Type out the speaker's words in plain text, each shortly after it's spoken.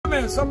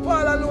me, so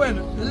Paul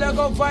Aluen,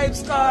 Lego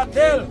Vibes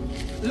Cartel.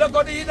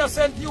 Lego the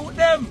innocent youth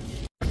them.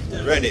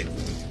 Ready.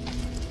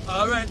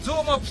 Alright,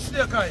 zoom up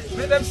Snake Eye.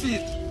 Make them see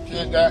it.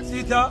 See that? See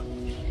it, huh?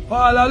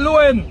 Paul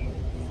Aluen.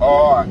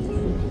 Oh,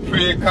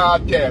 free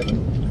cartel.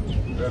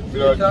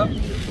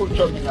 Put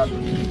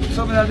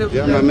something in the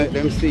yeah, man, make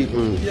them see it,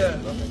 man. Yeah,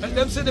 make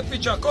them see the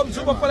picture. Come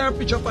zoom up on our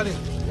picture for it.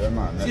 Yeah,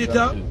 man. See it,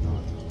 huh?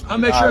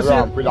 And make sure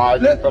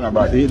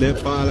see they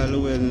fall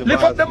alone.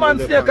 Lift up the man,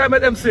 Snake Eye,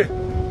 make them see.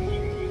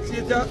 See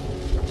it, huh?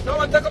 Now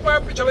I take up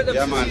our picture with them.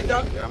 Yeah, man. See it,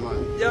 huh? Yeah,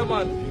 man. Yeah,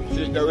 man.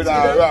 See that with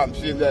our ramp,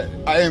 see that.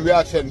 I ain't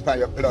reaction for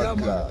your blood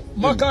clot.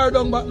 Makar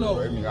down back now.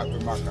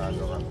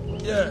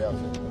 Yeah.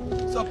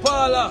 So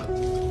Paula,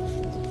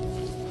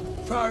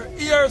 for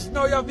years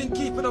now you have been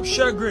keeping up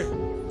Shagri,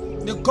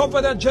 the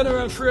Governor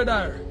General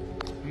Fredar.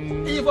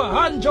 Even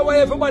Hanjo, why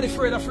everybody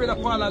afraid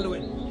of Paula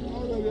Lewin.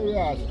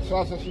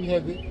 So she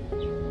heavy.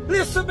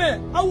 Listen me,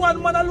 I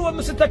want man alone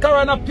me to take her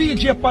on a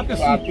PJ party.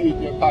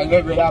 PJ party,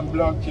 level and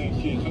blunt thing.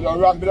 So you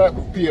run like a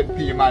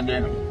PNP man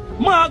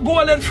then. Mark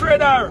Golden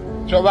Fredar.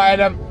 So why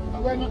them?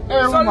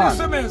 So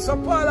listen me, so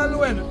Paula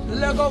Lewin,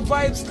 Lego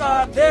Vibes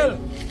Cartel.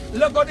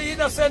 Lego the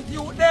innocent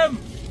youth them.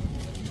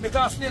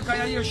 Because Snake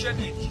Eye here shed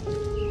it.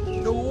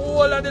 The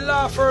whole of the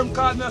law firm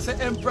called me and say,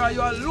 Emperor,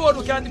 you are Lord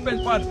who can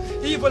depend upon.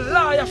 Even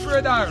lawyer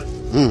Fredar.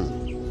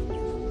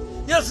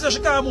 Yes, she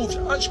can't move.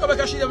 She come back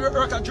and she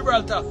work at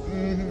Gibraltar.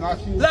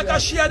 Like a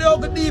she had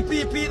the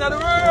DPP in the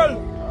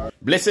world.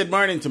 Blessed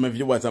morning to my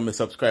viewers and my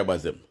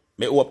subscribers.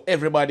 May hope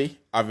everybody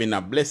having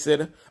a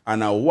blessed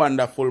and a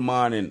wonderful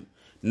morning.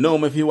 Now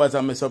my viewers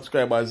and my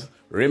subscribers,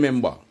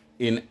 remember,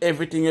 in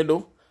everything you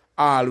do,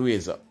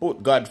 always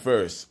put God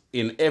first.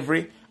 In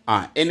every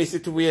and any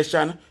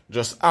situation,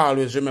 just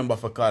always remember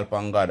to call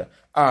upon God.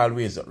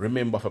 Always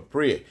remember to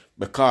pray.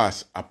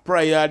 Because a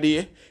prayer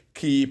day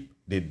keep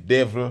the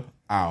devil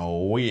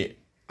away.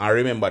 And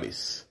remember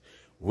this.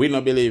 We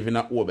don't believe in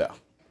a Uber.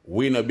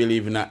 We don't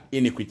believe in a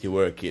iniquity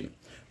working.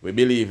 We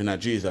believe in a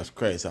Jesus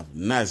Christ of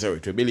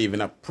Nazareth. We believe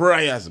in a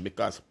prayers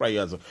because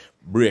prayers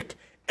break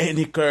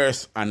any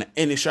curse and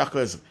any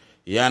shackles.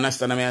 You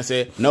understand me? I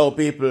say, now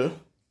people,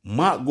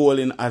 Mark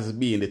Golden has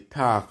been the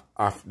talk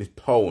of the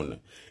town.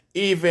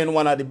 Even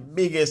one of the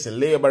biggest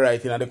labor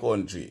right in the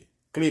country,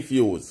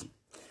 Hughes,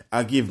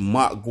 I give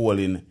Mark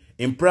Golden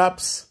in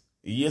props.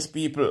 Yes,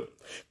 people.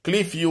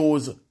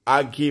 Hughes,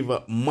 I give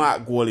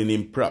Mark Golden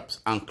in props.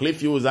 And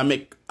Hughes, I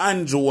make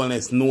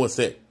Holness know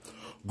say,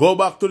 go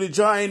back to the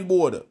drawing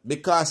board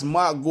because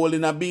Mark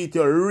Golden I beat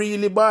you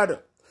really bad.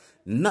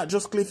 Not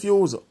just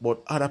Hughes,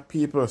 but other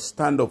people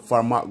stand up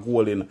for Mark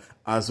Golden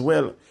as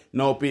well.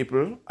 Now,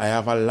 people, I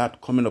have a lot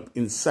coming up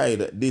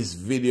inside this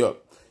video.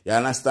 You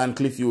understand?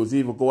 Hughes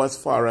even go as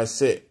far as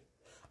say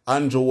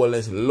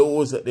Holness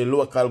lose the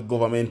local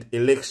government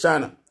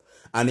election.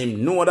 And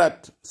him know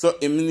that. So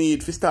him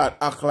need to start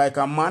act like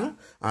a man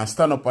and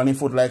stand up on his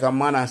foot like a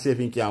man and see if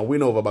he can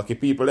win over back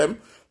people them.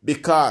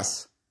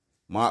 Because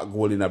Mark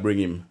Golden bring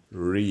him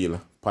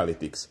real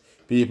politics.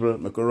 People,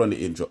 make a run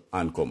the intro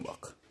and come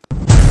back.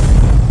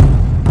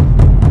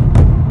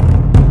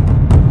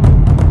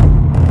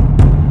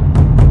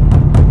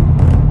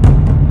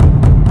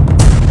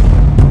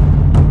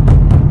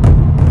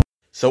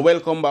 So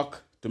welcome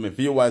back to my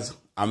viewers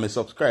and my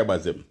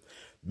subscribers.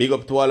 Big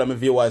up to all of my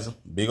viewers,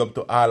 big up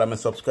to all of my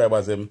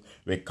subscribers.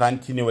 We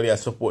continually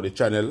support the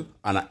channel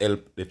and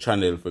help the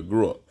channel to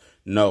grow.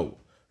 Now,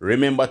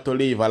 remember to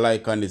leave a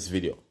like on this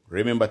video.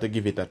 Remember to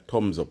give it a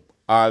thumbs up.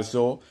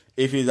 Also,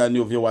 if it's a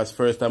new viewers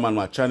first time on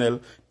my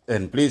channel,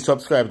 then please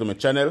subscribe to my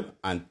channel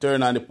and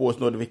turn on the post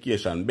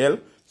notification bell.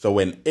 So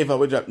whenever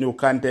we drop new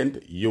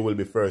content, you will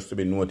be first to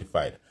be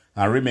notified.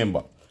 And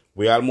remember,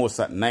 we're almost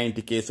at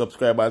 90k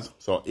subscribers.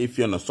 So if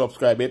you're not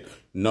subscribed yet,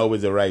 now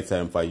is the right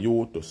time for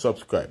you to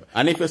subscribe.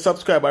 And if you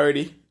subscribe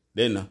already,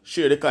 then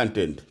share the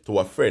content to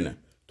a friend,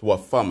 to a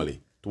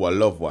family, to a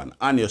loved one,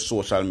 on your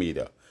social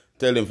media.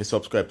 Tell them to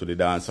subscribe to the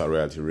Dancer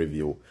Royalty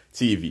Review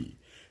TV.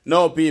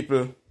 Now,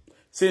 people,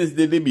 since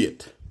the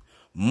debate,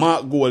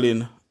 Mark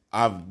Golden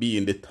have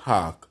been the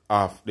talk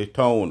of the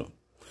town.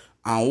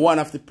 And one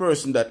of the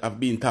person that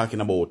have been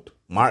talking about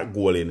Mark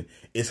Golden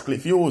is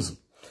Hughes.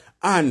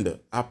 And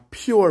a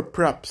pure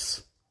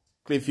props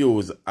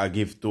Hughes I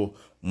give to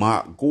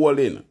Mark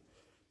Golden.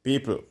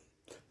 People,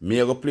 me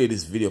I go play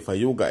this video for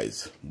you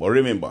guys. But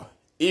remember,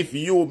 if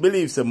you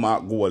believe that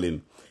Mark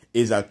Golden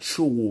is a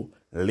true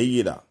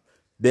leader,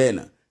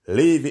 then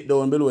leave it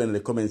down below in the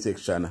comment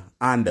section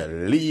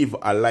and leave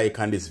a like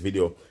on this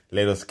video.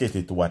 Let us get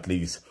it to at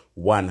least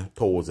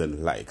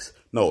 1,000 likes.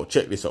 Now,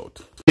 check this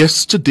out.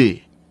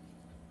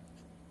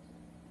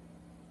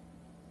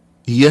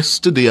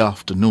 Yesterday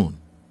afternoon,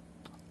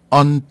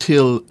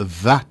 until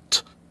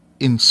that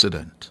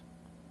incident,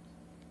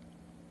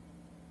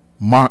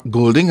 Mark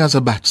Golden as a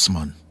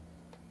batsman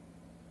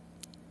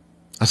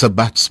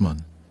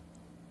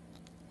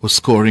was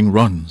scoring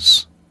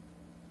runs.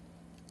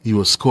 He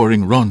was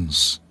scoring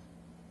runs,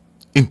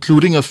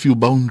 including a few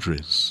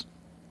boundaries.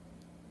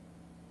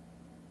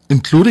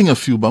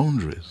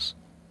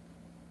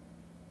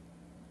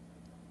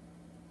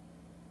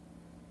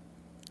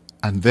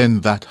 And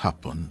then that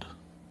happened.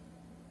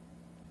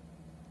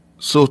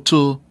 So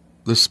to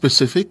the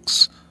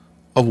specifics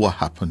of what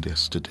happened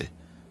yesterday.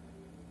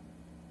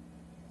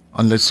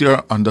 Unless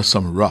you're under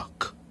some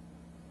rock,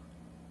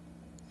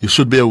 you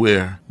should be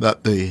aware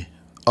that the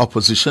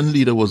opposition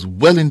leader was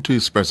well into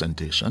his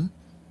presentation.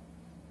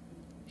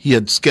 He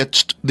had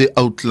sketched the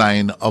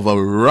outline of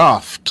a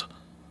raft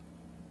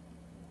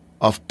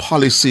of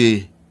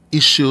policy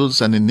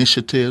issues and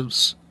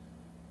initiatives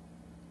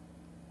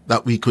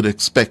that we could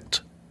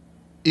expect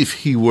if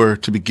he were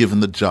to be given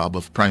the job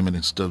of Prime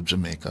Minister of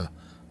Jamaica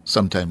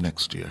sometime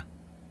next year.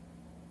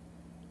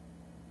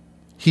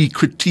 He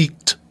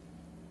critiqued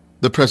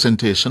the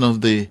presentation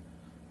of the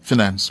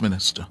finance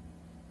minister.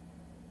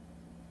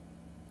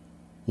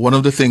 One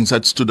of the things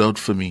that stood out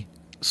for me,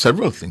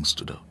 several things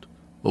stood out,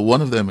 but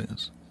one of them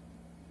is,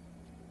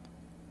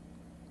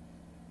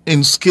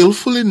 in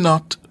skillfully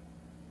not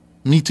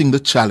meeting the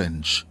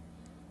challenge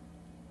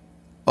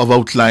of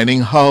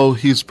outlining how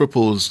his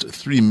proposed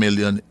 3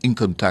 million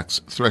income tax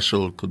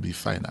threshold could be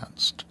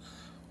financed,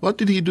 what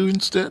did he do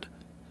instead?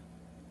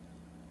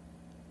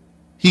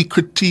 He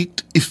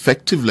critiqued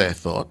effectively, I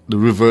thought, the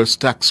reverse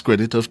tax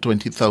credit of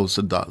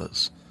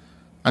 $20,000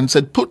 and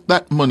said, put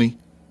that money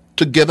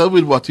together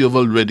with what you have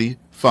already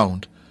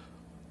found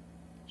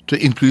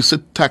to increase the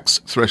tax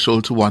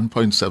threshold to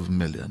 1.7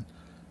 million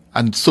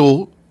and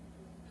so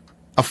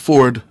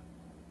afford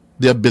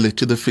the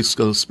ability, the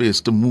fiscal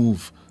space to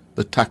move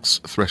the tax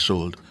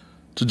threshold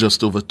to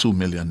just over $2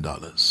 million.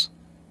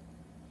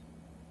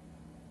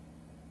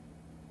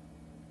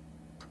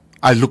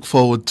 I look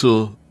forward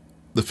to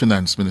the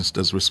finance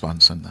minister's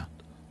response on that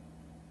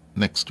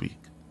next week.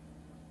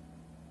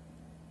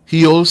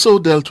 He also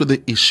dealt with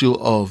the issue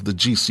of the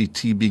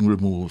GCT being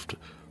removed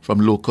from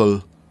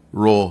local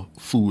raw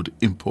food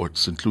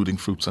imports, including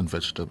fruits and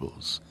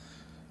vegetables,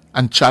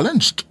 and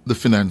challenged the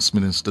finance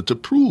minister to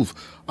prove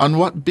on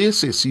what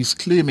basis he's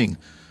claiming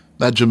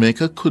that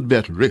Jamaica could be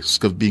at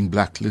risk of being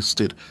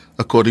blacklisted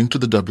according to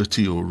the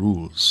WTO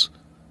rules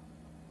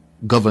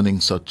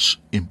governing such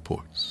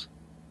imports.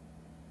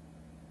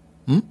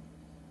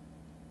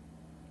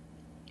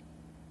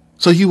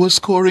 So he was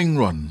scoring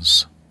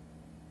runs.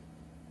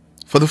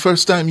 For the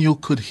first time you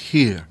could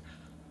hear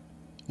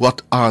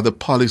what are the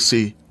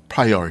policy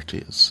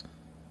priorities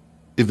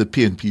if the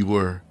PNP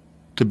were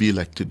to be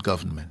elected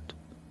government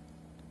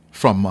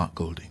from Mark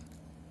Golding.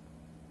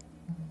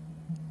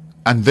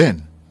 And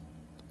then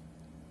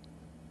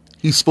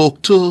he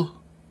spoke to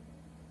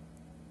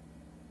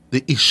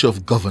the issue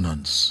of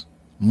governance,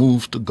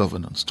 moved to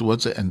governance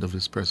towards the end of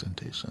his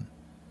presentation.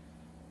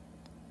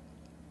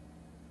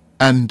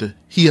 And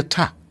he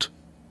attacked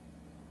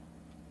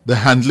the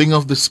handling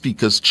of the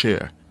Speaker's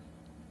chair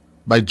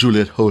by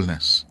Juliet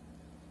Holness,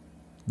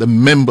 the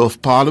Member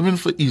of Parliament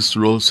for East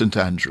Roll St.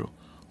 Andrew,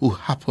 who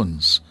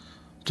happens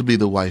to be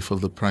the wife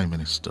of the Prime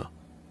Minister,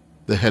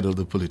 the head of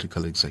the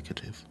political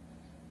executive.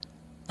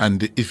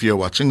 And if you're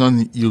watching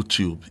on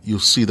YouTube, you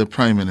see the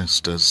Prime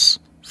Minister's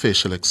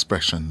facial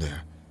expression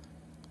there,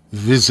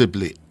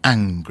 visibly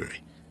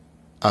angry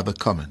at the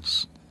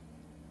comments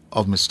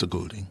of Mr.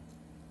 Golding.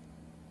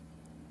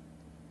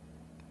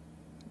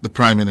 The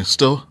Prime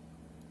Minister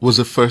was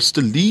the first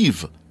to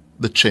leave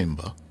the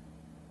chamber,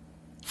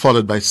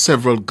 followed by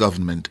several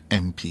government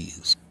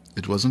MPs.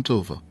 It wasn't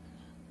over,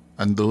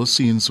 and those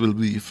scenes will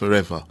be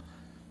forever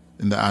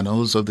in the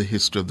annals of the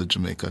history of the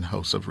Jamaican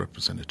House of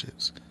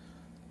Representatives.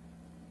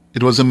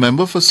 It was a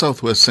member for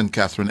Southwest St.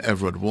 Catherine,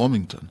 Everard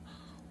Warmington,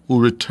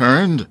 who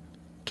returned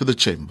to the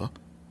chamber,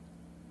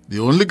 the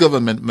only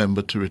government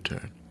member to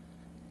return,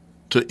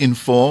 to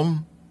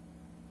inform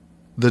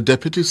the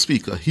Deputy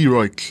Speaker,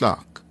 Heroy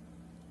Clark,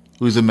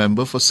 who is a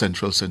member for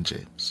Central St.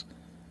 James,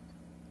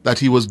 that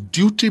he was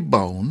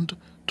duty-bound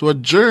to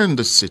adjourn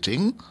the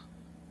sitting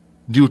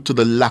due to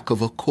the lack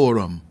of a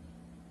quorum.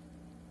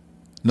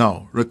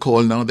 Now,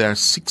 recall now there are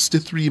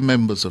 63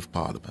 members of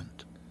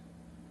Parliament.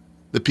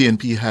 The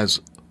PNP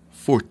has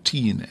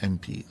 14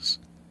 MPs,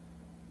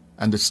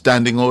 and the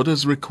standing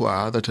orders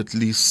require that at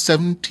least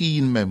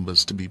 17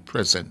 members to be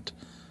present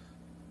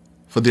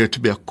for there to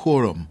be a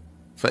quorum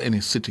for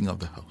any sitting of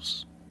the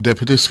House.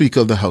 Deputy Speaker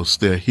of the House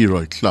there,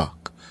 Heroy Clark,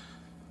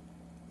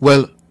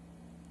 well,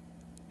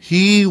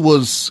 he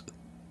was,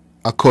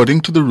 according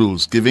to the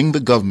rules, giving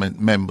the government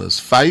members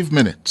 5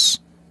 minutes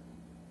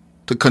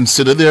to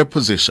consider their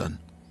position,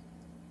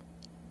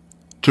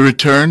 to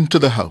return to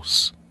the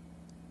House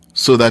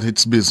so that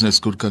its business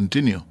could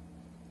continue.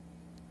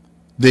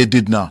 They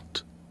did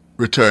not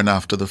return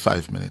after the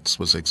 5 minutes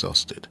was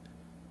exhausted.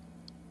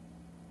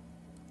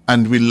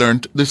 And we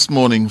learnt this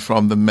morning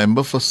from the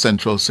member for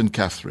Central St.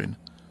 Catherine,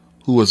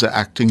 who was the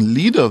acting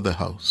leader of the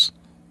House,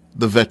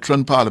 the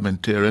veteran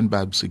parliamentarian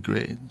Babsy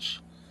Grange.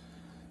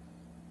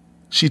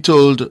 She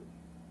told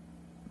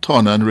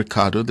Tonna and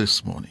Ricardo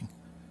this morning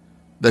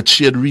that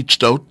she had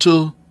reached out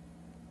to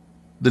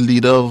the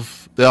leader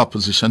of the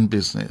opposition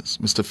business,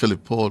 Mr.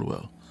 Philip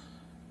Paulwell,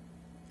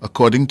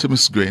 according to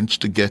Miss Grange,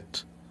 to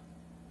get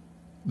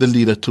the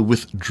leader to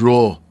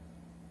withdraw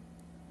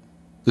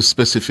the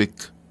specific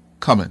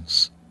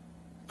comments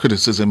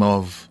criticism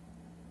of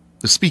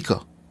the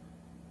Speaker,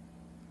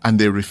 and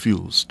they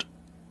refused.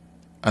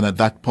 And at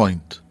that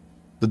point,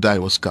 the die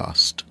was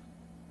cast.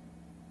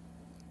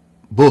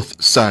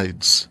 Both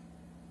sides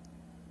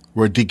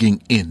were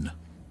digging in.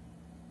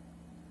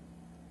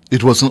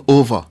 It wasn't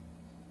over.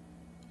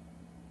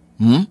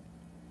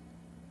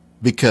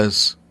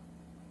 Because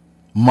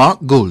Mark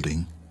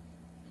Golding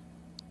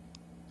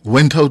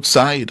went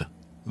outside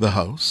the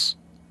house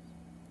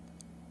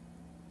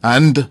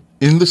and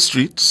in the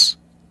streets,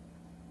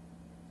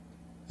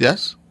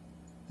 yes,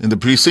 in the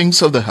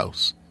precincts of the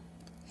house,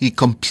 he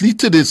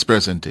completed his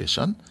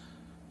presentation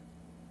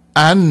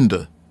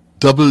and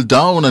doubled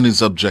down on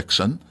his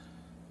objection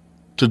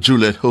to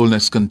Juliet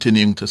Holness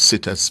continuing to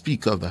sit as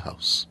Speaker of the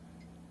House.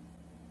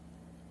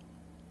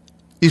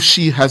 If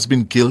she has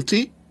been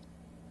guilty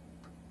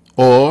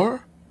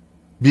or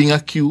being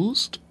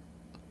accused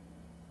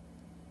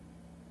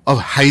of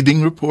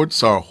hiding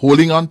reports or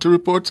holding on to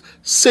reports,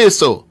 say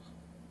so.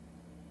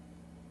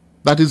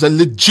 That is a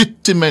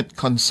legitimate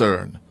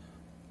concern,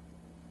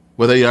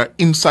 whether you are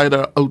inside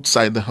or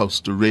outside the house,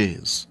 to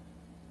raise.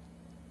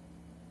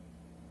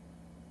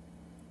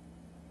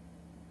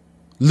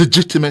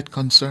 Legitimate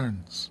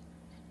concerns.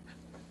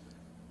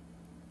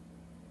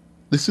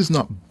 This is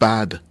not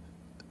bad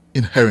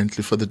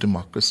inherently for the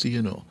democracy,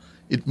 you know.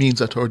 It means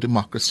that our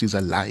democracy is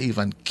alive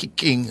and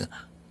kicking.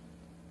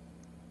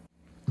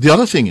 The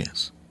other thing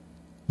is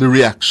the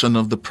reaction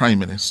of the Prime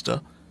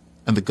Minister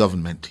and the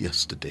government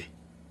yesterday.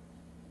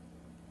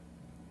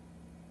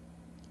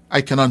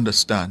 I can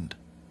understand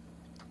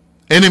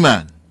any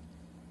man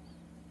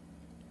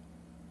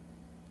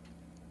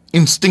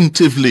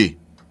instinctively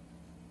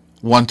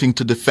wanting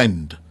to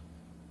defend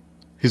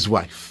his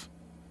wife.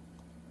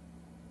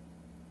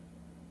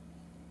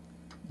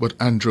 But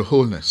Andrew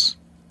Holness,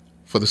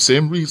 for the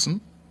same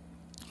reason,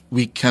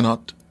 we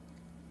cannot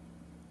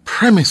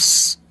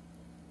premise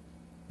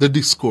the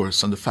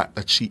discourse on the fact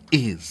that she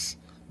is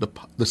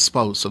the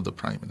spouse of the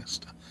Prime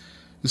Minister.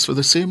 It's for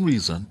the same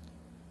reason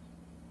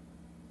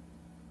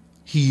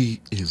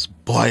he is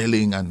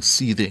boiling and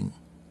seething.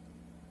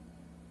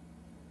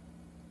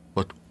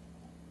 But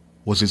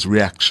was his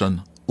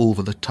reaction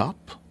over the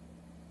top?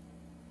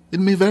 It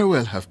may very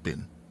well have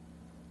been.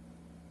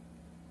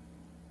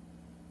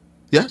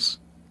 Yes?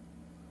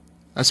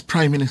 As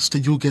Prime Minister,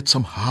 you get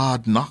some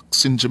hard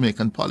knocks in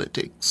Jamaican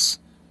politics.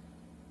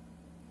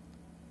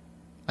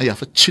 And you have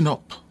to chin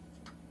up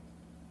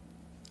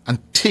and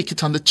take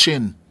it on the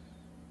chin.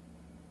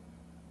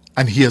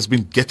 And he has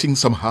been getting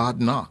some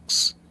hard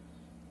knocks.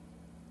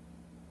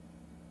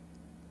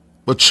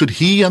 But should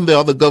he and the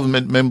other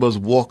government members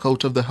walk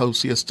out of the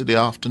house yesterday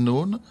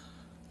afternoon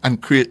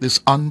and create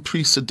this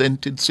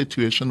unprecedented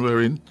situation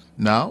we're in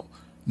now?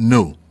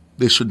 No,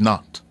 they should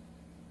not.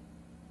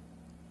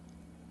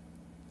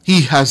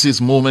 He has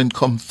his moment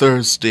come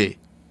Thursday.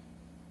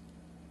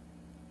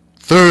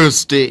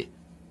 Thursday.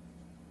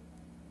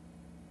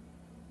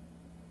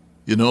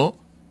 You know,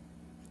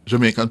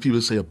 Jamaican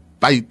people say,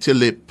 bite your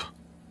lip.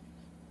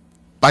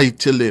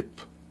 Bite your lip.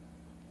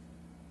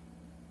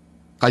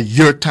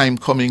 Your time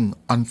coming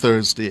on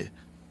Thursday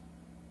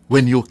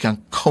when you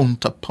can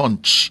counter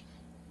punch.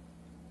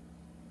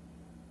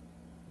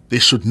 They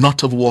should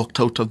not have walked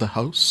out of the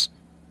house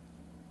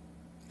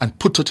and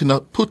put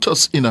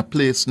us in a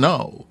place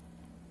now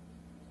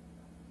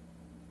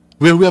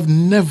where we have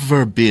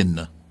never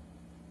been.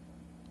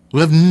 We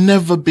have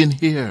never been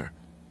here.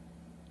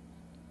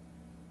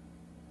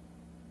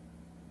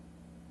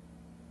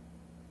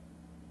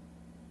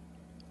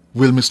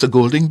 Will Mr.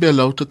 Golding be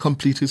allowed to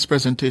complete his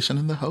presentation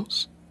in the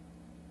House?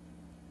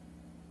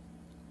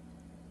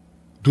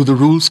 Do the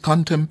rules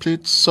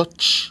contemplate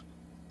such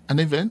an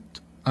event,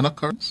 an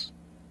occurrence?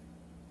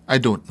 I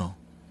don't know.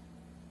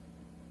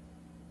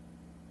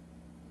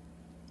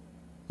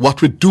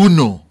 What we do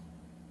know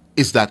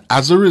is that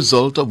as a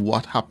result of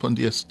what happened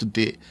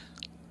yesterday,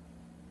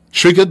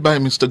 triggered by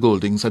Mr.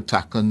 Golding's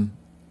attack on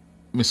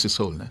Mrs.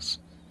 Holness,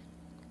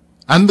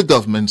 and the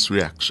government's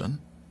reaction,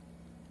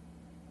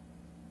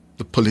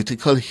 the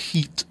political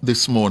heat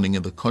this morning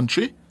in the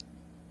country,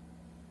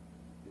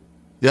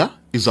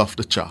 is off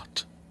the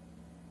chart.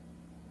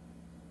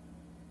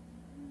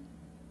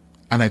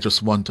 And I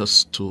just want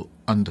us to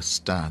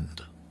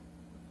understand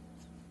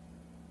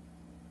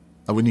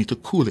that we need to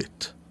cool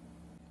it.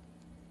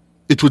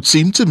 It would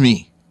seem to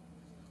me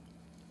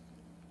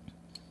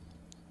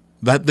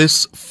that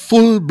this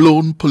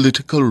full-blown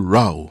political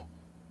row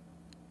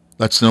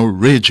that's now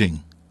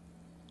raging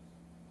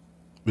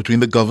between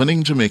the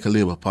governing Jamaica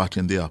Labour Party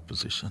and the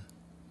opposition,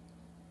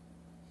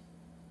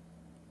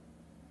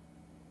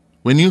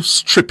 when you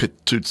strip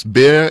it to its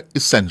bare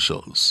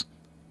essentials,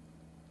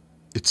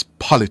 it's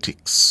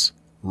politics,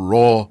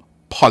 raw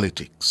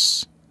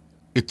politics.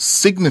 It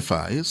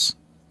signifies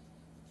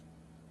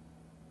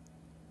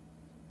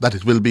that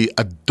it will be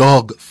a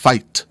dog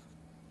fight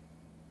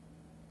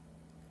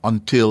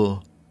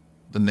until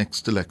the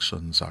next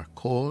elections are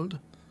called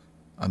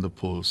and the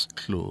polls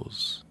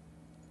close.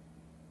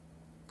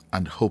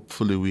 And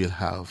hopefully we'll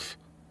have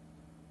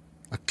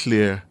a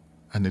clear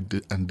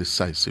and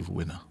decisive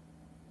winner.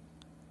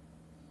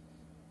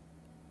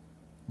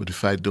 But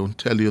if I don't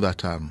tell you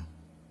that I'm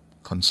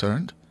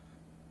concerned,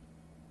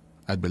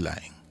 I'd be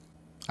lying.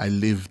 I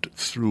lived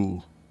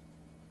through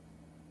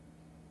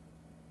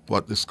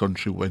what this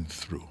country went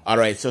through.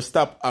 Alright, so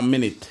stop a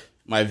minute,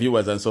 my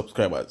viewers and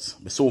subscribers.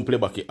 We soon play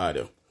back the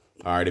audio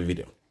or the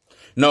video.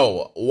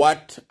 Now,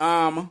 what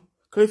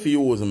Cliff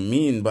Hughes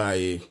mean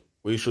by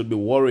we should be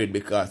worried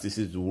because this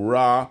is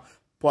raw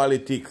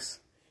politics.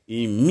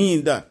 He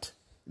mean that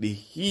the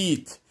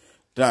heat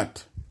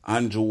that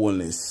Andrew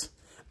Holness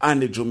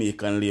and the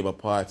Jamaican Labour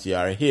Party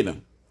are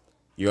in,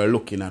 you're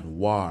looking at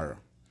war.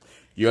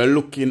 You're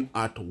looking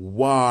at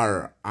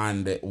war,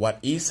 and what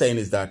he's saying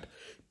is that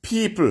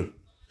people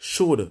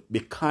should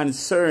be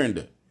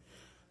concerned.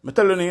 I'm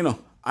telling you, you know,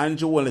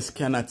 Andrew Holness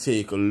cannot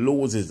take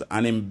losses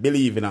and him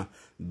believe in a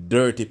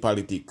dirty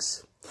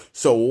politics.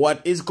 So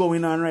what is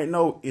going on right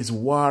now is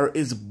war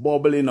is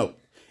bubbling up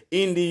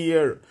in the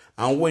air.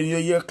 And when you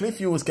hear Cliff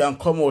Hughes can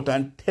come out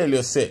and tell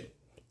you, say,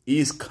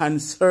 he's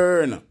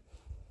concerned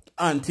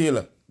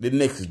until the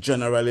next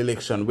general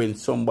election when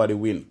somebody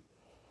win.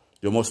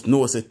 You must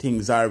know that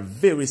things are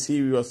very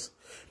serious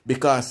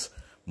because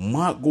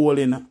Mark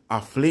Golding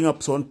are fling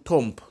up some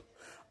thump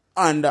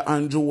under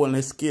Andrew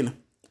Holness' skin,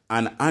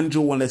 and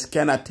Andrew Holness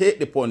cannot take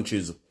the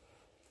punches.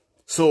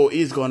 So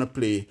he's going to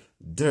play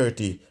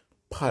dirty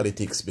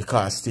politics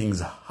because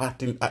things are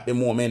hot at the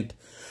moment.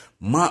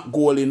 Mark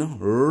Golding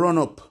run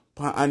up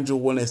on Andrew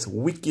Holness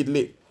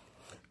wickedly.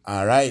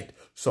 Alright,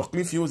 so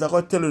Cliff Hughes, I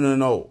got to tell you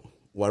now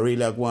what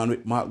really going on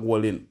with Mark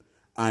Golding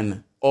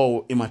and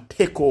how he might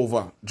take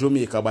over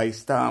Jamaica by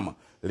storm.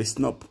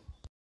 Listen up.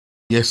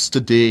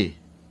 Yesterday,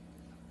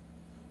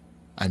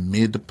 I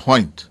made the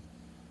point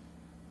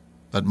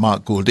that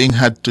Mark Golding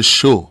had to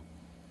show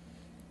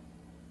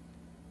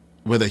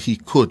whether he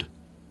could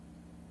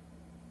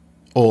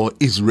or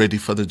is ready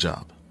for the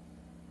job.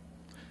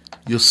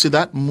 You see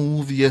that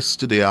move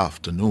yesterday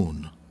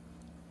afternoon,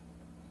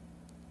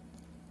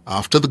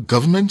 after the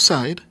government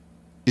side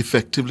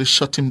effectively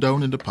shut him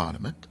down in the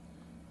parliament,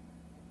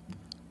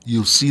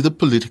 you see the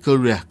political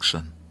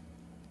reaction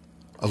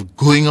of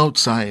going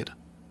outside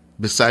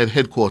beside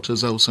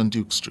headquarters house on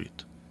Duke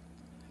Street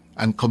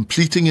and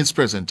completing his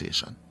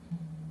presentation.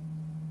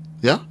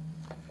 Yeah?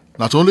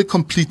 Not only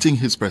completing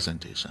his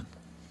presentation,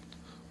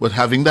 but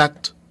having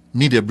that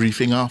media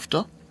briefing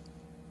after.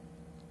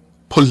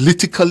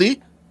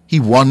 Politically, he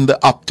won the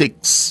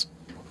optics.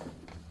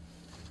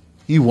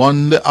 He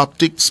won the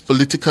optics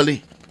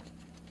politically.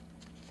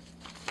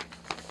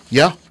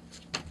 Yeah?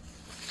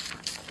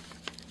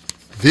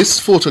 This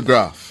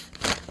photograph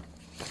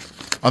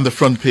on the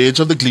front page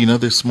of the Gleaner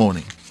this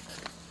morning.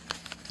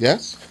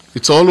 Yes?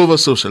 It's all over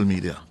social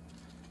media.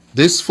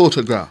 This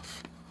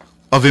photograph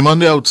of him on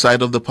the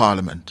outside of the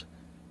parliament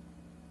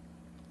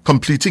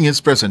completing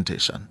his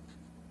presentation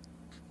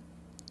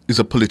is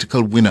a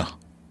political winner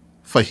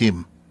for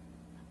him.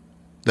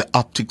 The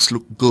optics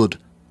look good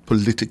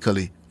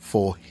politically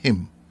for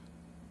him.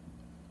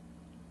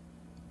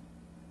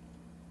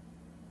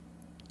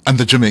 And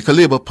the Jamaica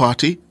Labour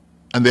Party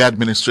and the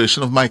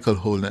administration of Michael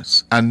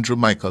Holness, Andrew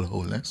Michael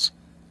Holness,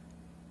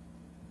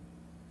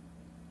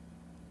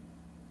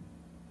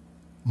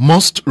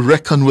 must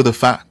reckon with the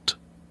fact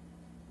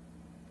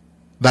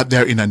that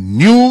they're in a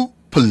new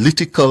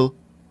political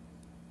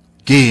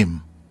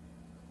game.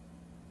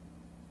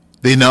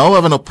 They now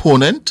have an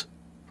opponent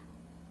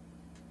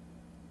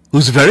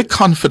who's very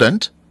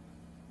confident,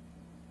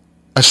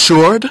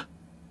 assured,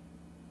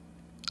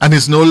 and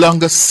is no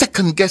longer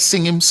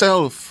second-guessing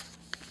himself.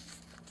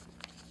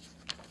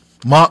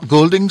 Mark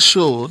Golding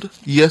showed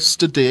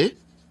yesterday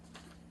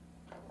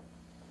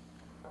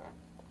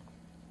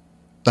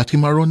that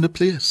him around the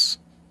place.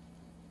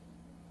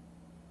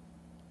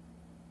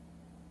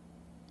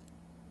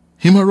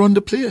 Him around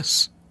the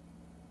place.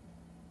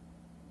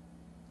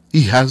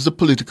 He has the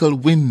political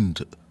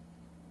wind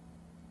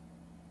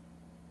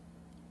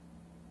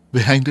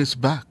behind his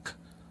back.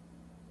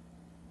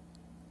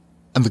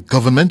 And the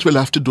government will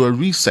have to do a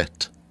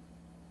reset.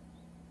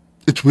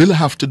 It will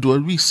have to do a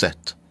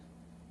reset.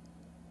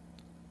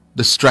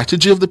 The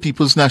strategy of the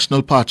People's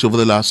National Party over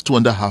the last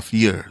 2.5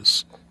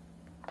 years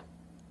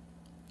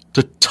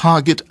to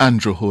target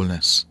Andrew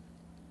Holness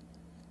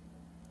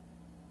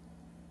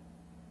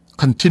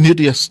continued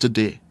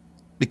yesterday,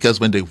 because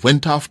when they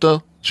went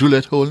after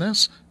Juliet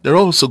Holness, they're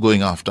also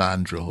going after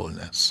Andrew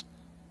Holness.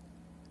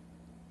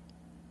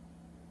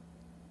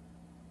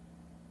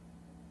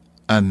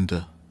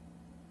 And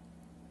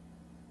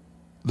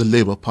the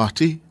Labour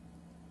Party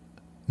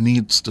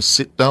needs to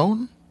sit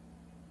down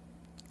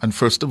and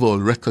first of all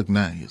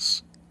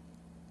recognize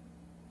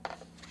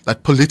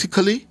that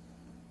politically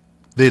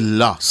they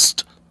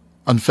lost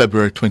on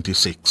February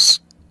 26.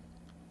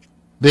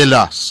 They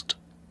lost.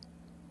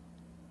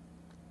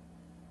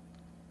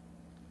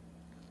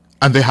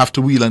 And they have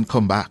to wheel and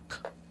come back.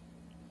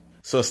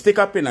 So stick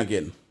up in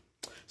again.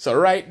 So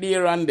right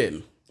there and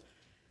then,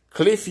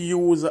 Cliff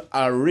Hughes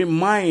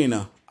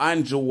remind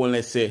Andrew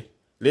Holness say,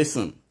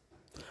 listen,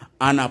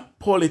 on a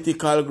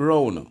political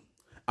ground,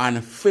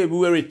 on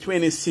February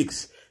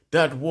 26,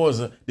 that was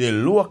the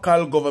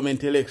local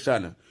government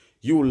election.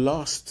 You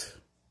lost.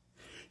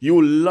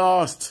 You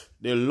lost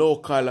the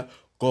local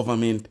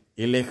government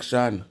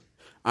election.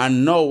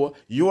 And now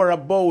you are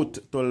about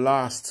to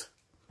lose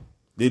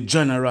the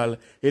general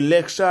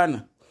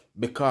election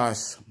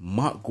because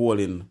Mark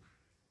Golding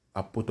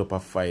has put up a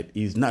fight.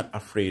 He's not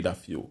afraid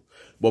of you.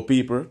 But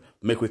people,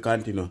 make we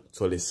continue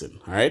to listen.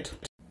 All right?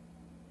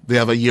 They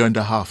have a year and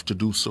a half to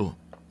do so.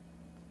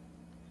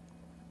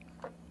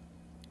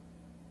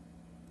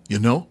 You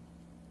know,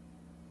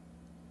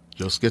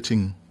 just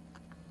getting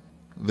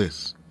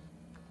this.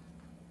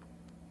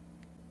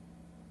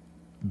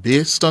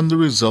 Based on the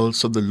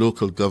results of the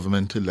local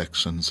government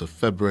elections of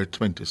February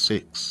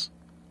 26,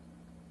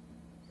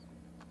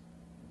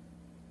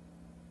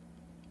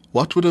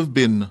 what would have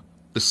been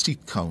the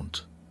seat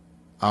count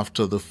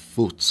after the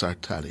votes are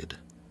tallied?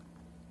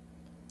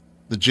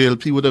 The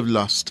JLP would have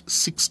lost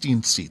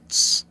 16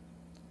 seats,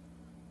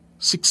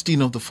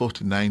 16 of the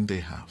 49 they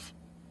have,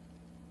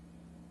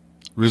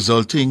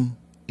 resulting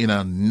in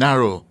a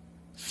narrow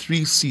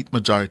 3-seat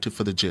majority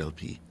for the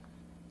JLP.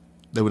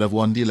 They would have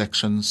won the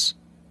elections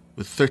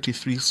with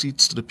 33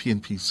 seats to the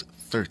PNP's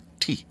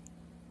 30.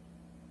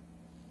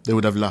 They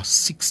would have lost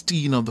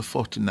 16 of the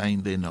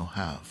 49 they now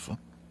have.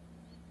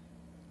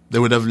 They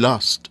would have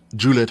lost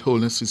Juliet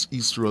Holness's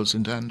East Royal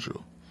St.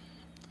 Andrew.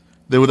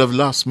 They would have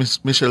lost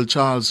Michelle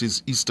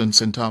Charles's Eastern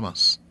St.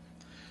 Thomas.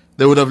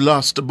 They would have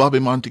lost Bobby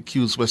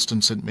Montague's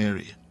Western St.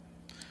 Mary.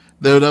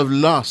 They would have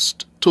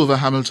lost Tova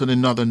Hamilton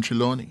in Northern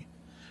Trelawney.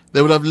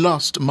 They would have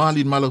lost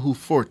Marlene Malahoo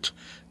Fort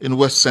in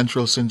West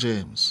Central St.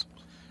 James.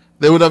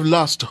 They would have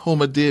lost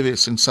Homer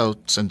Davis in South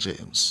St.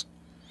 James.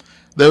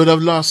 They would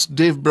have lost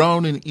Dave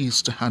Brown in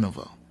East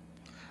Hanover.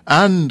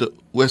 And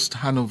West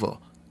Hanover,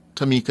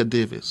 Tamika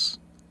Davis.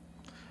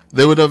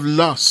 They would have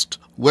lost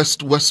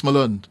West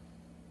Westmoreland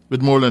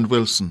with Moreland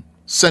Wilson.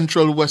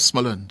 Central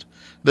Westmoreland.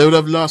 They would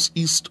have lost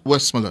East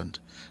Westmoreland.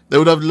 They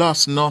would have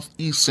lost North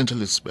East St.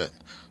 Elizabeth.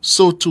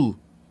 So too,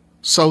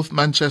 South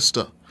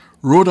Manchester.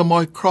 Rhoda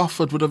Moy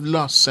Crawford would have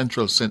lost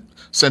Central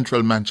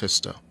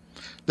Manchester.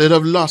 They'd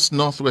have lost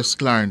Northwest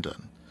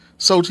Clarendon,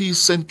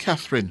 Southeast St.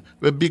 Catherine,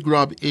 where Big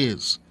Rob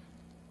is.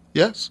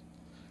 Yes?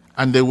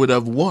 And they would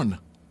have won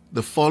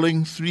the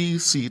following 3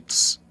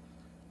 seats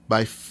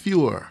by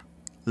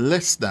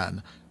less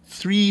than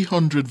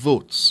 300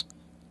 votes.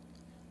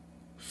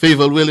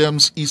 Favour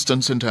Williams,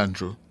 Eastern St.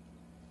 Andrew,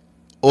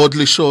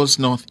 Audley Shaw's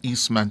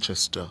Northeast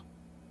Manchester,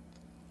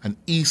 and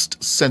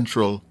East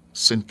Central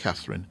St.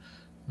 Catherine.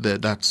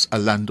 That's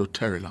Orlando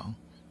Terrelong.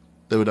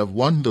 They would have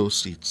won those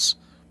seats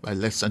by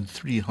less than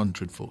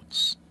 300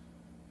 votes.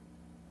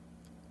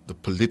 The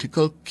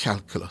political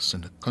calculus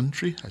in the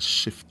country has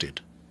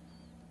shifted.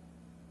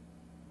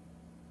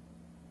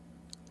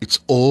 It's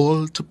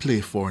all to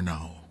play for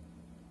now.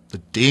 The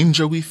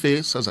danger we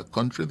face as a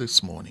country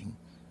this morning.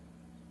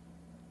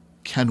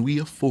 Can we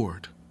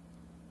afford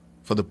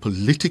for the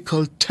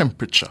political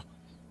temperature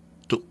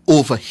to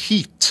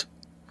overheat?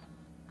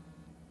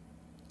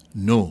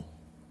 No,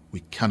 we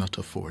cannot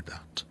afford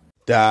that.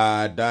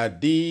 Da da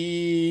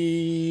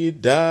dee,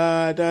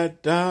 da da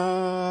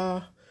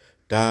da,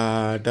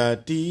 da da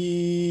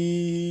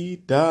dee,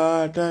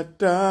 da da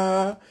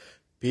da.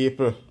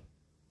 People,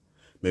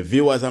 my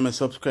viewers and my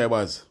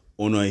subscribers,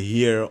 wanna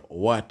hear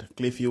what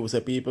Cliff Hughes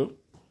say, people?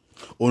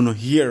 Wanna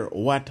hear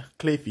what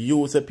Cliff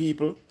Hughes say,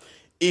 people?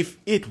 If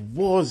it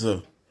was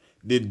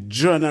the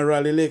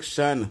general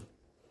election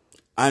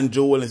and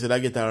Joe Holness said I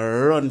get a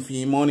run for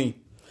him money,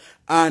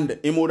 and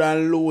he would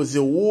lose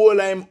the whole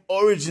of him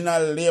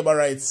original labor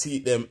rights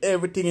seat them.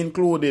 Everything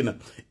including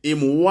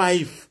him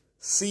wife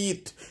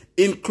seat,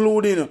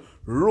 including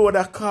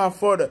Rhoda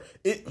Carford.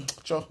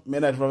 May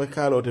not probably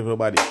call out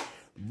everybody.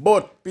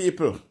 But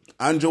people,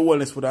 Andrew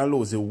Holness would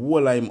lose the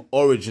whole of him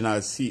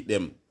original seat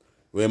them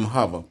where him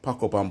have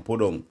pack up and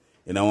put on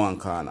in a one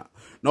corner.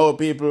 Now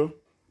people,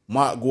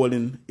 Mark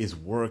Golding is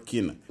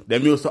working.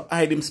 Them used to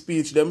hide him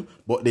speech them,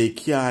 but they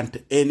can't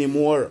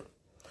anymore.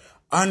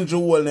 Andrew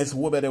Holness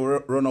will better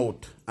run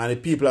out, and the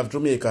people of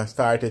Jamaica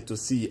started to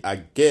see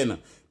again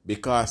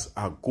because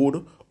of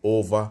good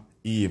over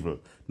evil.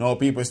 Now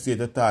people state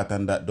the thought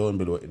on that down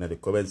below in the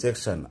comment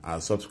section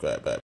and subscribe.